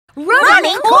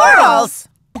Running corals!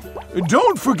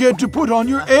 Don't forget to put on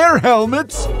your air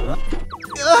helmets.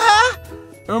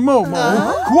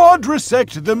 Momo,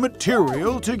 quadrisect the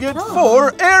material to get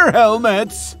 4 air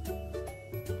helmets.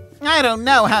 I don't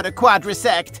know how to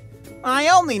quadrisect. I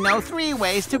only know 3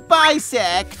 ways to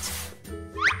bisect.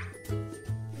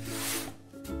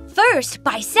 First,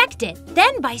 bisect it,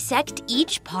 then bisect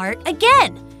each part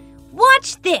again.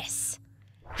 Watch this.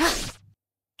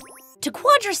 To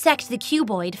quadrisect the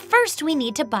cuboid, first we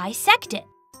need to bisect it.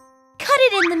 Cut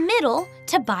it in the middle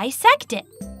to bisect it.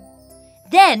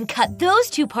 Then cut those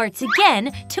 2 parts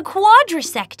again to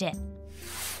quadrisect it.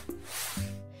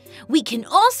 We can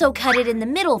also cut it in the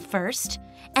middle first,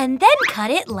 and then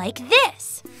cut it like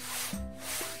this.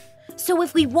 So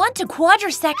if we want to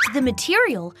quadrisect the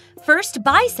material, first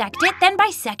bisect it, then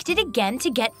bisect it again to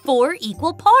get 4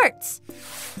 equal parts.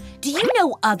 Do you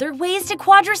know other ways to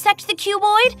quadrisect the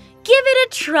cuboid? Give it a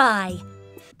try.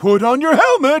 Put on your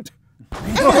helmet.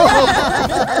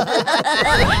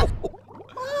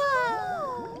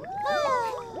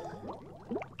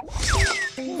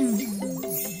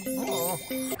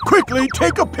 Quickly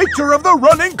take a picture of the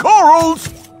running corals.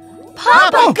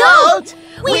 Papa Goat!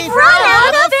 We've run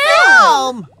out of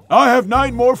film! I have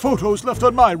 9 more photos left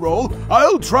on my roll.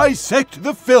 I'll trisect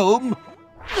the film.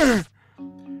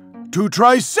 To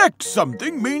trisect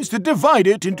something means to divide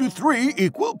it into 3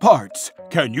 equal parts.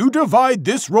 Can you divide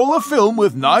this roll of film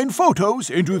with 9 photos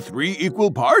into 3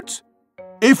 equal parts?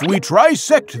 If we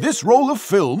trisect this roll of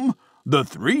film, the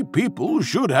 3 people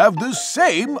should have the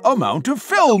same amount of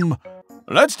film.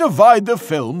 Let's divide the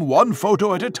film 1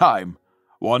 photo at a time.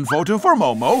 1 photo for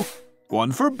Momo,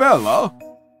 1 for Bella,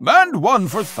 and 1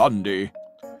 for Thundi.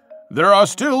 There are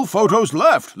still photos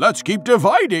left. Let's keep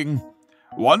dividing.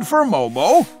 1 for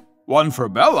Momo, 1 for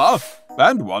Bella,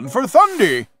 and 1 for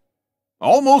Thundi.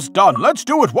 Almost done. Let's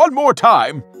do it one more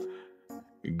time.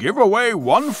 Give away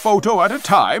 1 photo at a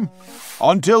time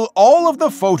until all of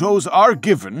the photos are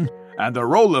given and the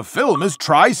roll of film is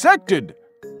trisected.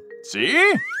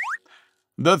 See?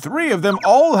 The 3 of them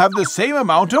all have the same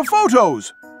amount of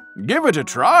photos. Give it a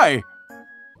try.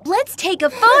 Let's take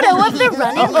a photo of the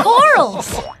running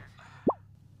corals.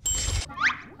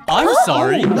 I'm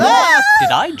sorry. Did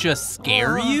I just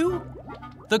scare you?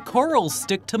 The corals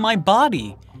stick to my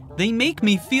body. They make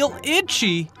me feel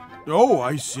itchy. Oh,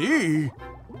 I see.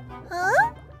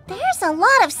 Huh? There's a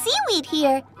lot of seaweed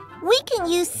here. We can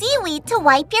use seaweed to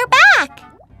wipe your back.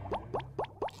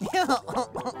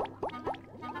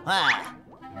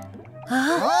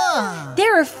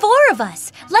 There are 4 of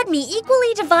us. Let me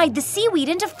equally divide the seaweed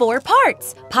into 4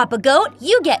 parts. Papa Goat,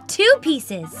 you get 2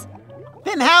 pieces.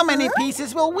 Then how many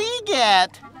pieces will we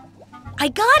get? I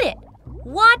got it.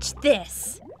 Watch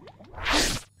this.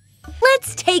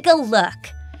 Let's take a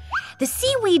look. The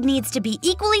seaweed needs to be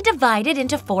equally divided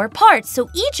into 4 parts, so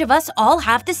each of us all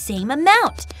have the same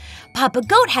amount. Papa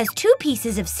Goat has 2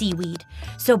 pieces of seaweed,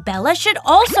 so Bella should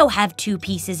also have 2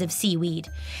 pieces of seaweed.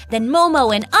 Then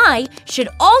Momo and I should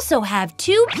also have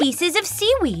 2 pieces of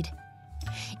seaweed.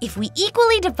 If we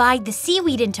equally divide the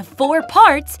seaweed into 4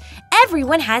 parts,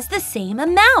 everyone has the same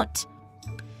amount.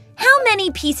 How many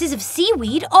pieces of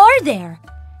seaweed are there?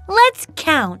 Let's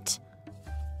count.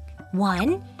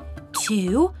 1,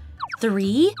 2,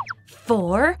 3,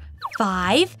 4,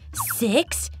 5,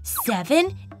 6,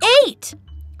 7, 8.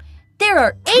 There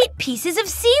are 8 pieces of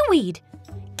seaweed.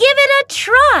 Give it a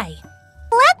try.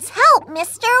 Let's help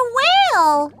Mr.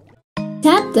 Whale.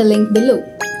 Tap the link below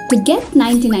to get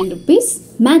 99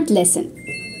 rupees math lesson.